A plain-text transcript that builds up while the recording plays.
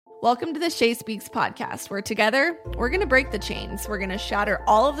Welcome to the Shay Speaks podcast, where together we're going to break the chains, we're going to shatter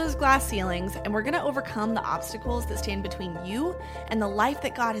all of those glass ceilings, and we're going to overcome the obstacles that stand between you and the life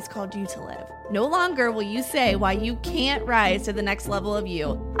that God has called you to live. No longer will you say why you can't rise to the next level of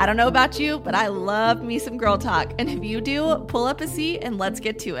you. I don't know about you, but I love me some girl talk, and if you do, pull up a seat and let's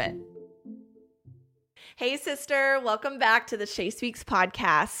get to it. Hey sister, welcome back to the Shay Speaks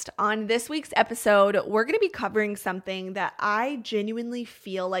podcast. On this week's episode, we're going to be covering something that I genuinely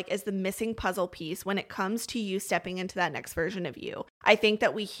feel like is the missing puzzle piece when it comes to you stepping into that next version of you. I think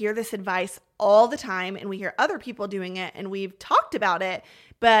that we hear this advice all the time and we hear other people doing it and we've talked about it,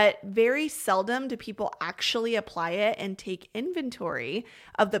 but very seldom do people actually apply it and take inventory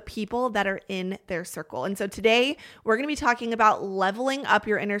of the people that are in their circle. And so today we're going to be talking about leveling up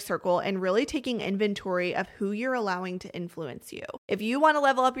your inner circle and really taking inventory of who you're allowing to influence you. If you want to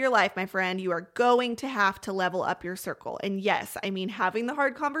level up your life, my friend, you are going to have to level up your circle. And yes, I mean having the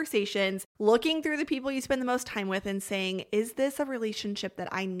hard conversations, looking through the people you spend the most time with and saying, is this a relationship that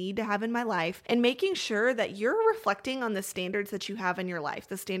I need to have in my life? And making sure that you're reflecting on the standards that you have in your life,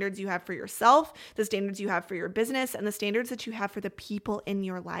 the standards you have for yourself, the standards you have for your business, and the standards that you have for the people in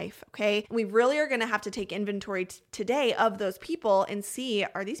your life, okay? We really are going to have to take inventory today of those people and see,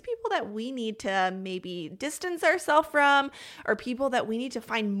 are these people that we need to maybe distance ourselves from, or people that we need to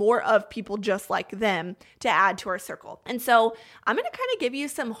find more of people just like them to add to our circle? And so I'm going to kind of give you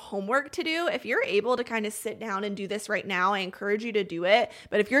some homework to do. If you're able to kind of sit down and do this right now, I encourage you to do it.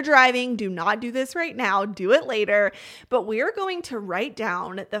 But if you're driving, do not do this right now, do it later. But we're going to write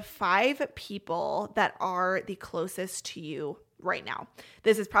down the 5 people that are the closest to you right now.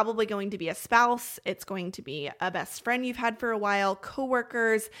 This is probably going to be a spouse. It's going to be a best friend you've had for a while,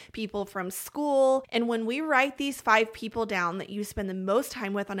 coworkers, people from school. And when we write these 5 people down that you spend the most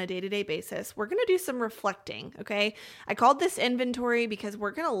time with on a day-to-day basis, we're going to do some reflecting, okay? I called this inventory because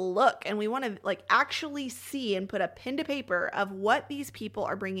we're going to look and we want to actually see and put a pen to paper of what these people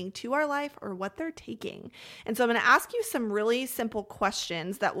are bringing to our life or what they're taking. And so I'm going to ask you some really simple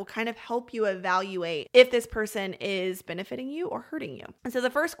questions that will kind of help you evaluate if this person is benefiting you or hurting you. And so the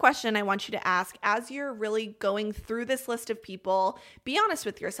first question I want you to ask as you're really going through this list of people, be honest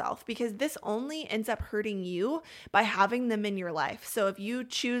with yourself, because this only ends up hurting you by having them in your life. So if you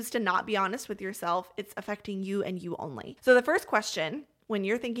choose to not be honest with yourself, it's affecting you and you only. So the first question when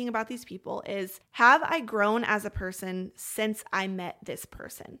you're thinking about these people is, have I grown as a person since I met this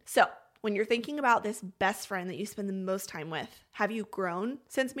person? So when you're thinking about this best friend that you spend the most time with, have you grown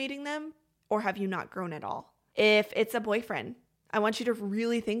since meeting them or have you not grown at all? If it's a boyfriend, I want you to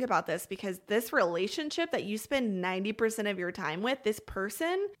really think about this, because this relationship that you spend 90% of your time with, this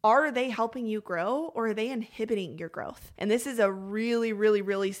person, are they helping you grow or are they inhibiting your growth? And this is a really, really,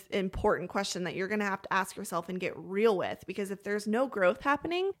 really important question that you're going to have to ask yourself and get real with, because if there's no growth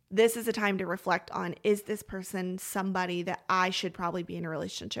happening, this is a time to reflect on, is this person somebody that I should probably be in a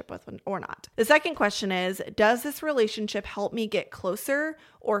relationship with or not? The second question is, does this relationship help me get closer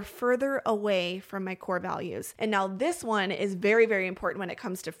or further away from my core values? And now this one is very, very important when it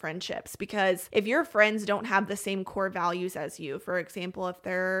comes to friendships, because if your friends don't have the same core values as you, for example, if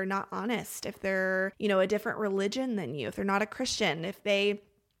they're not honest, if they're, a different religion than you, if they're not a Christian, if they,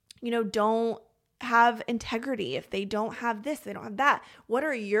 don't have integrity, if they don't have this, they don't have that, what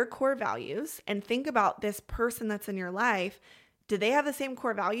are your core values? And think about this person that's in your life. Do they have the same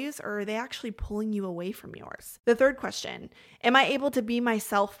core values or are they actually pulling you away from yours? The third question, am I able to be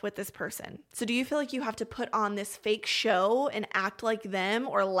myself with this person? So do you feel like you have to put on this fake show and act like them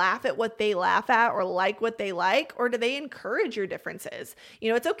or laugh at what they laugh at or like what they like? Or do they encourage your differences?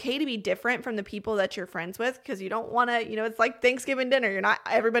 It's okay to be different from the people that you're friends with, because you don't want to, it's like Thanksgiving dinner. You're not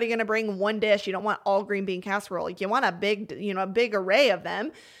everybody going to bring one dish. You don't want all green bean casserole. You want a big, a big array of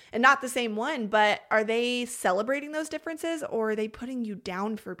them. And not the same one, but are they celebrating those differences or are they putting you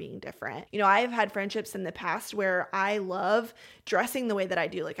down for being different? I've had friendships in the past where I love dressing the way that I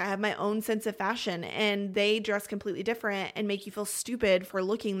do. I have my own sense of fashion and they dress completely different and make you feel stupid for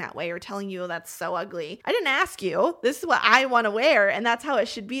looking that way or telling you, oh, that's so ugly. I didn't ask you. This is what I want to wear. And that's how it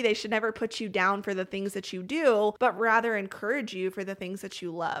should be. They should never put you down for the things that you do, but rather encourage you for the things that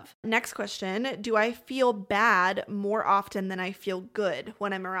you love. Next question, do I feel bad more often than I feel good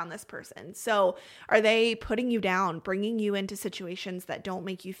when I'm around this person? So are they putting you down, bringing you into situations that don't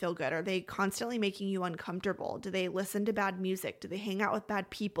make you feel good? Are they constantly making you uncomfortable? Do they listen to bad music? Do they hang out with bad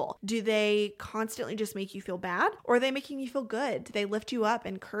people? Do they constantly just make you feel bad? Or are they making you feel good? Do they lift you up,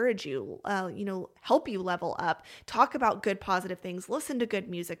 encourage you, help you level up, talk about good, positive things, listen to good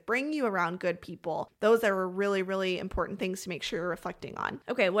music, bring you around good people? Those are really, really important things to make sure you're reflecting on.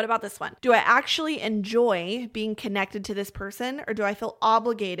 Okay, what about this one? Do I actually enjoy being connected to this person, or do I feel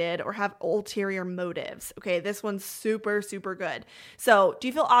obligated or have ulterior motives? Okay, this one's super, super good. So do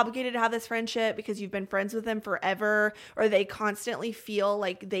you feel obligated to have this friendship because you've been friends with them forever, or they constantly feel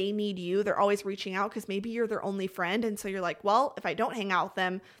like they need you? They're always reaching out because maybe you're their only friend. And so you're like, well, if I don't hang out with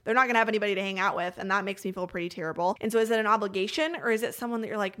them, they're not going to have anybody to hang out with. And that makes me feel pretty terrible. And so is it an obligation, or is it someone that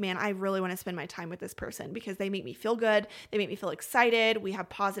you're like, man, I really want to spend my time with this person because they make me feel good. They make me feel excited. We have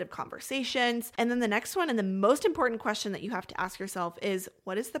positive conversations. And then the next one, and the most important question that you have to ask yourself is,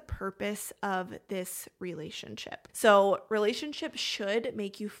 what is the purpose of this relationship? So relationships should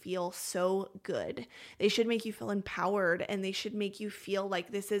make you feel so good. They should make you feel empowered, and they should make you feel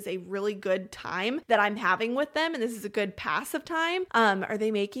like this is a really good time that I'm having with them, and this is a good pass of time. Are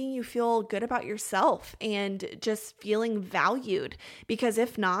they making you feel good about yourself and just feeling valued? Because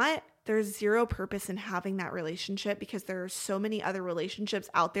if not, there's zero purpose in having that relationship, because there are so many other relationships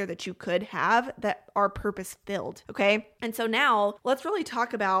out there that you could have that are purpose filled. Okay. And so now let's really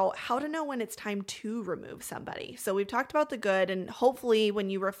talk about how to know when it's time to remove somebody. So we've talked about the good, and hopefully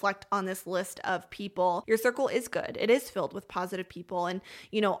when you reflect on this list of people, your circle is good. It is filled with positive people and,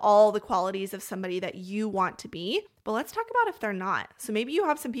 all the qualities of somebody that you want to be. But let's talk about if they're not. So maybe you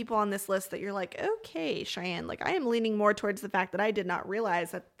have some people on this list that you're like, okay, Cheyenne, I am leaning more towards the fact that I did not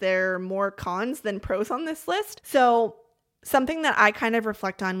realize that there are more cons than pros on this list. So something that I kind of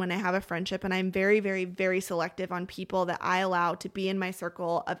reflect on when I have a friendship, and I'm very, very, very selective on people that I allow to be in my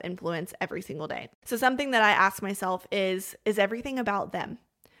circle of influence every single day. So something that I ask myself is everything about them?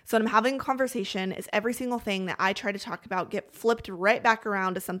 So when I'm having a conversation, is every single thing that I try to talk about get flipped right back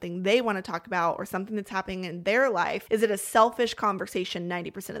around to something they want to talk about or something that's happening in their life? Is it a selfish conversation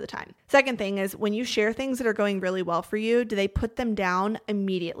 90% of the time? Second thing is, when you share things that are going really well for you, do they put them down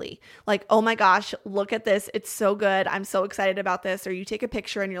immediately? Like, oh my gosh, look at this. It's so good. I'm so excited about this. Or you take a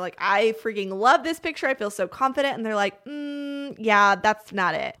picture and you're like, I freaking love this picture. I feel so confident. And they're like, yeah, that's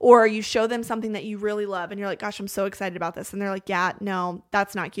not it. Or you show them something that you really love and you're like, gosh, I'm so excited about this. And they're like, yeah, no,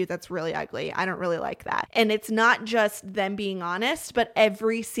 that's not cute. That's really ugly. I don't really like that. And it's not just them being honest, but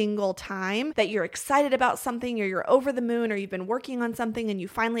every single time that you're excited about something, or you're over the moon, or you've been working on something and you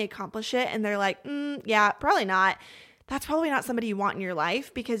finally accomplish it, and they're like, yeah, probably not. That's probably not somebody you want in your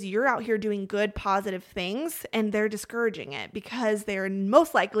life, because you're out here doing good, positive things and they're discouraging it because they're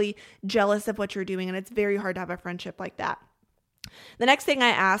most likely jealous of what you're doing. And it's very hard to have a friendship like that. The next thing I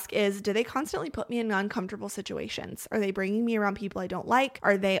ask is, do they constantly put me in uncomfortable situations? Are they bringing me around people I don't like?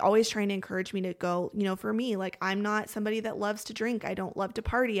 Are they always trying to encourage me to go, for me, I'm not somebody that loves to drink. I don't love to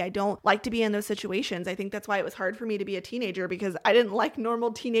party. I don't like to be in those situations. I think that's why it was hard for me to be a teenager, because I didn't like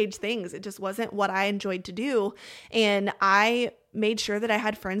normal teenage things. It just wasn't what I enjoyed to do. And I made sure that I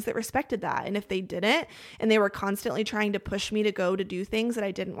had friends that respected that. And if they didn't, and they were constantly trying to push me to go to do things that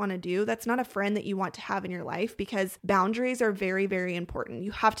I didn't want to do, that's not a friend that you want to have in your life, because boundaries are very, very important.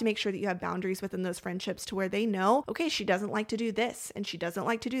 You have to make sure that you have boundaries within those friendships to where they know, okay, she doesn't like to do this and she doesn't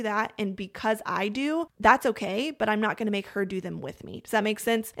like to do that. And because I do, that's okay, but I'm not going to make her do them with me. Does that make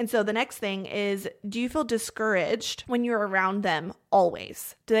sense? And so the next thing is, do you feel discouraged when you're around them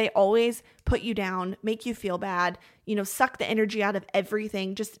always? Do they always put you down, make you feel bad, suck the energy out of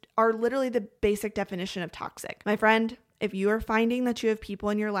everything, just are literally the basic definition of toxic? My friend, if you are finding that you have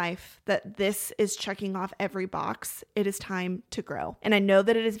people in your life that this is checking off every box, it is time to grow. And I know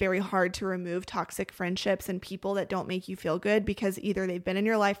that it is very hard to remove toxic friendships and people that don't make you feel good, because either they've been in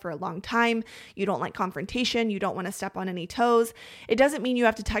your life for a long time, you don't like confrontation, you don't want to step on any toes. It doesn't mean you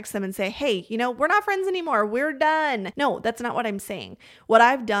have to text them and say, hey, we're not friends anymore, we're done. No, that's not what I'm saying. What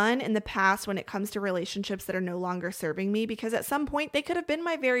I've done in the past when it comes to relationships that are no longer serving me, because at some point they could have been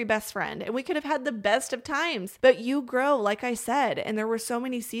my very best friend and we could have had the best of times, but you grow, like I said, and there were so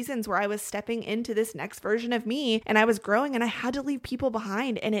many seasons where I was stepping into this next version of me and I was growing, and I had to leave people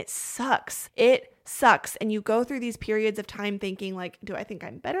behind, and it sucks. It sucks. And you go through these periods of time thinking do I think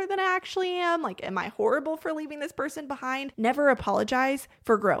I'm better than I actually am? Am I horrible for leaving this person behind? Never apologize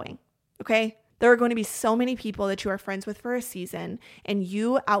for growing. Okay? There are going to be so many people that you are friends with for a season, and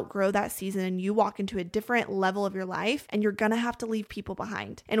you outgrow that season and you walk into a different level of your life, and you're going to have to leave people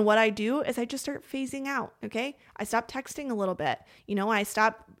behind. And what I do is I just start phasing out, okay? I stop texting a little bit. I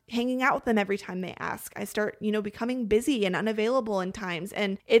stop hanging out with them every time they ask. I start, becoming busy and unavailable in times.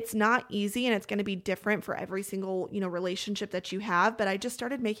 And it's not easy, and it's going to be different for every single, relationship that you have. But I just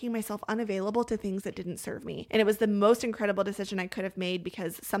started making myself unavailable to things that didn't serve me. And it was the most incredible decision I could have made,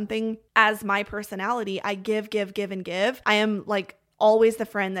 because something as my personality, I give, and give. I am like always the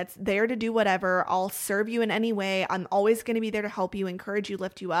friend that's there to do whatever. I'll serve you in any way. I'm always going to be there to help you, encourage you,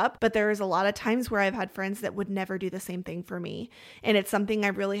 lift you up. But there's a lot of times where I've had friends that would never do the same thing for me. And it's something I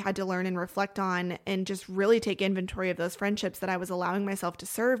really had to learn and reflect on, and just really take inventory of those friendships that I was allowing myself to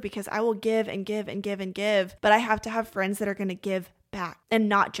serve, because I will give and give and give and give, but I have to have friends that are going to give back and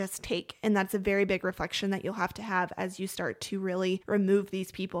not just take. And that's a very big reflection that you'll have to have as you start to really remove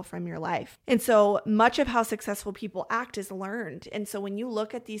these people from your life. And so much of how successful people act is learned. And so when you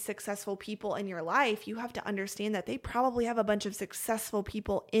look at these successful people in your life, you have to understand that they probably have a bunch of successful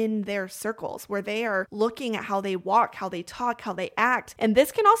people in their circles where they are looking at how they walk, how they talk, how they act. And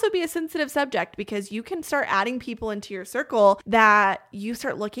this can also be a sensitive subject, because you can start adding people into your circle that you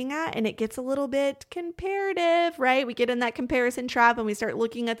start looking at, and it gets a little bit comparative, right? We get in that comparison trap, and we start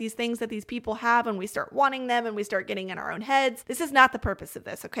looking at these things that these people have, and we start wanting them, and we start getting in our own heads. This is not the purpose of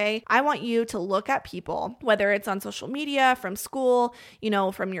this, okay? I want you to look at people, whether it's on social media, from school,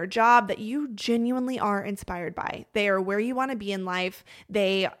 from your job, that you genuinely are inspired by. They are where you want to be in life.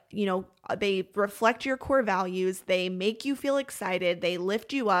 They reflect your core values. They make you feel excited. They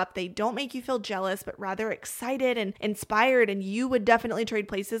lift you up. They don't make you feel jealous, but rather excited and inspired, and you would definitely trade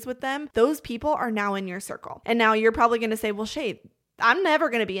places with them. Those people are now in your circle. And now you're probably going to say, well, Shay, I'm never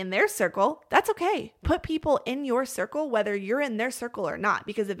going to be in their circle. That's okay. Put people in your circle, whether you're in their circle or not,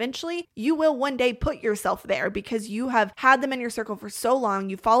 because eventually you will one day put yourself there, because you have had them in your circle for so long.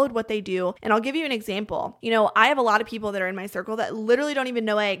 You followed what they do. And I'll give you an example. I have a lot of people that are in my circle that literally don't even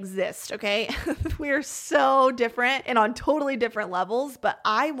know I exist. Okay. We are so different and on totally different levels, but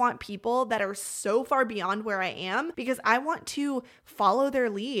I want people that are so far beyond where I am, because I want to follow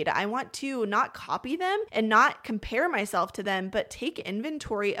their lead. I want to not copy them and not compare myself to them, but take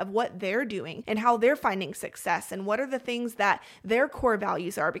inventory of what they're doing and how they're finding success, and what are the things that their core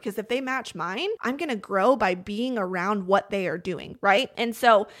values are, because if they match mine, I'm going to grow by being around what they are doing, right? And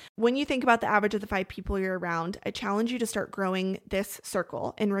so when you think about the average of the 5 people you're around, I challenge you to start growing this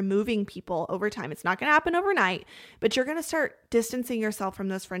circle and removing people over time. It's not going to happen overnight, but you're going to start distancing yourself from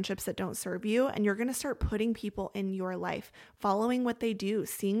those friendships that don't serve you, and you're going to start putting people in your life, following what they do,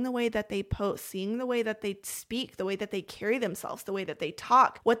 seeing the way that they post, seeing the way that they speak, the way that they carry themselves, the way that they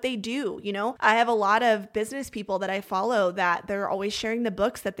talk, what they do. I have a lot of business people that I follow that they're always sharing the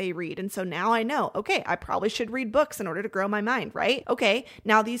books that they read. And so now I know, okay, I probably should read books in order to grow my mind, right? Okay,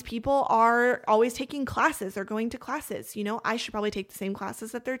 now these people are always taking classes or going to classes. I should probably take the same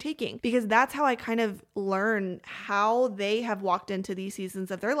classes that they're taking, because that's how I kind of learn how they have walked into these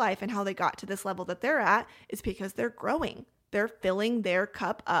seasons of their life and how they got to this level that they're at, is because they're growing. They're filling their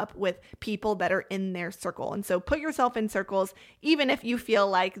cup up with people that are in their circle. And so put yourself in circles, even if you feel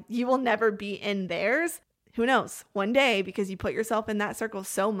like you will never be in theirs. Who knows? One day, because you put yourself in that circle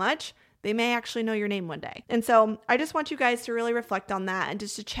so much, they may actually know your name one day. And so I just want you guys to really reflect on that, and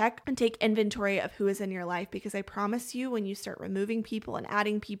just to check and take inventory of who is in your life, because I promise you, when you start removing people and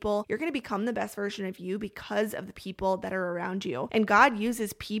adding people, you're going to become the best version of you because of the people that are around you. And God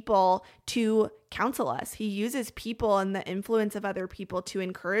uses people to counsel us. He uses people and the influence of other people to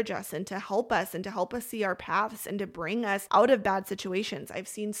encourage us and to help us see our paths and to bring us out of bad situations. I've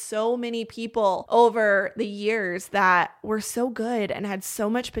seen so many people over the years that were so good and had so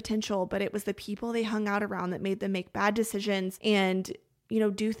much potential, but it was the people they hung out around that made them make bad decisions and,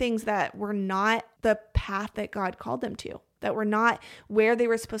 do things that were not the path that God called them to, that were not where they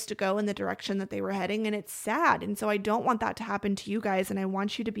were supposed to go in the direction that they were heading. And it's sad. And so I don't want that to happen to you guys. And I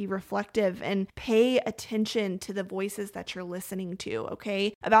want you to be reflective and pay attention to the voices that you're listening to,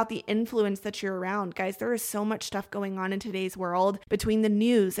 okay? About the influence that you're around. Guys, there is so much stuff going on in today's world between the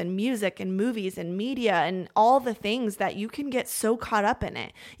news and music and movies and media and all the things that you can get so caught up in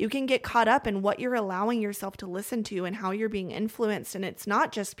it. You can get caught up in what you're allowing yourself to listen to and how you're being influenced. And it's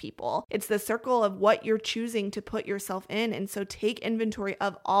not just people. It's the circle of what you're choosing to put yourself in in. And so take inventory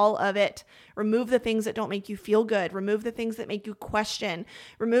of all of it. Remove the things that don't make you feel good. Remove the things that make you question.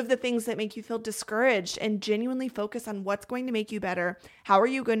 Remove the things that make you feel discouraged, and genuinely focus on what's going to make you better. How are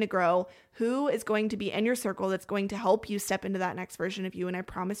you going to grow? Who is going to be in your circle that's going to help you step into that next version of you? And I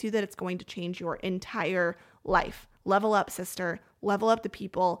promise you that it's going to change your entire life. Level up, sister. Level up the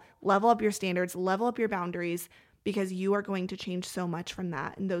people. Level up your standards. Level up your boundaries, because you are going to change so much from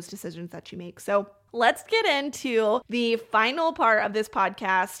that and those decisions that you make. So let's get into the final part of this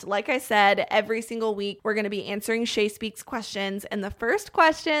podcast. Like I said, every single week, we're going to be answering Shay Speaks questions. And the first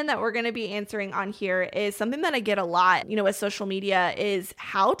question that we're going to be answering on here is something that I get a lot, with social media, is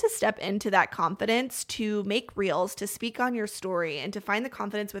how to step into that confidence to make reels, to speak on your story, and to find the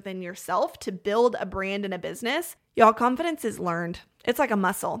confidence within yourself to build a brand and a business. Y'all, confidence is learned. It's like a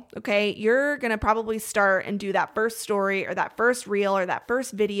muscle, okay? You're going to probably start and do that first story or that first reel or that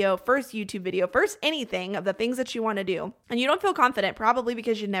first video, first YouTube video, first anything of the things that you want to do. And you don't feel confident probably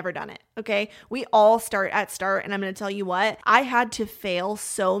because you've never done it, okay? We all start at start. And I'm going to tell you what, I had to fail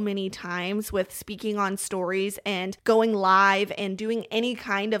so many times with speaking on stories and going live and doing any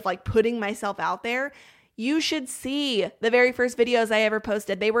kind of like putting myself out there. You should see the very first videos I ever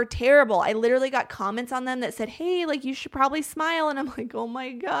posted. They were terrible. I literally got comments on them that said, hey, like you should probably smile. And I'm like, oh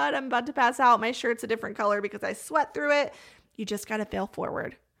my God, I'm about to pass out. My shirt's a different color because I sweat through it. You just got to fail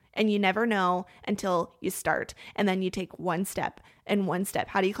forward. And you never know until you start. And then you take one step and one step.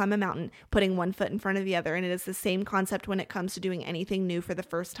 How do you climb a mountain? Putting one foot in front of the other. And it is the same concept when it comes to doing anything new for the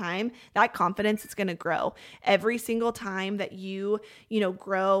first time. That confidence is going to grow. Every single time that you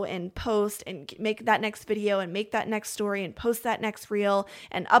grow and post and make that next video and make that next story and post that next reel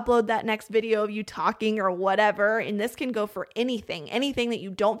and upload that next video of you talking or whatever. And this can go for anything that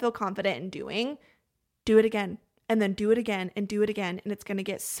you don't feel confident in doing. Do it again. And then do it again and do it again. And it's going to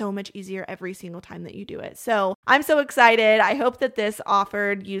get so much easier every single time that you do it. So I'm so excited. I hope that this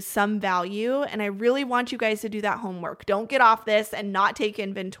offered you some value. And I really want you guys to do that homework. Don't get off this and not take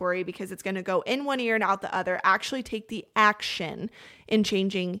inventory because it's going to go in one ear and out the other. Actually take the action in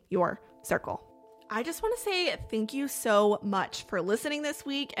changing your circle. I just want to say thank you so much for listening this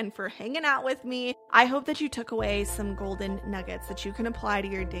week and for hanging out with me. I hope that you took away some golden nuggets that you can apply to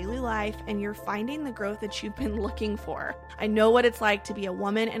your daily life and you're finding the growth that you've been looking for. I know what it's like to be a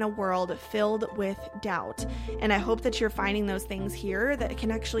woman in a world filled with doubt, and I hope that you're finding those things here that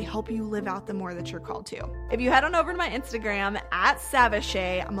can actually help you live out the more that you're called to. If you head on over to my Instagram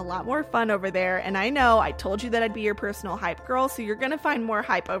 @Savashay, I'm a lot more fun over there, and I know I told you that I'd be your personal hype girl, so you're going to find more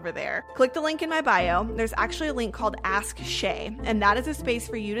hype over there. Click the link in my bio. There's actually a link called Ask Shay, and that is a space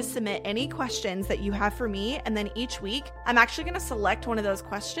for you to submit any questions that you have for me. And then each week, I'm actually going to select one of those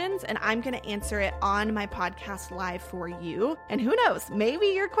questions and I'm going to answer it on my podcast live for you. And who knows, maybe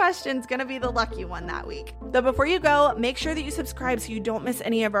your question's going to be the lucky one that week. But before you go, make sure that you subscribe so you don't miss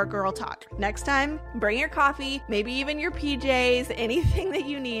any of our girl talk. Next time, bring your coffee, maybe even your PJs, anything that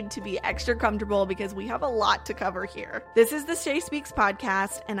you need to be extra comfortable because we have a lot to cover here. This is the Shay Speaks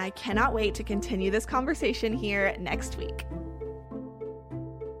podcast, and I cannot wait to continue this conversation here next week.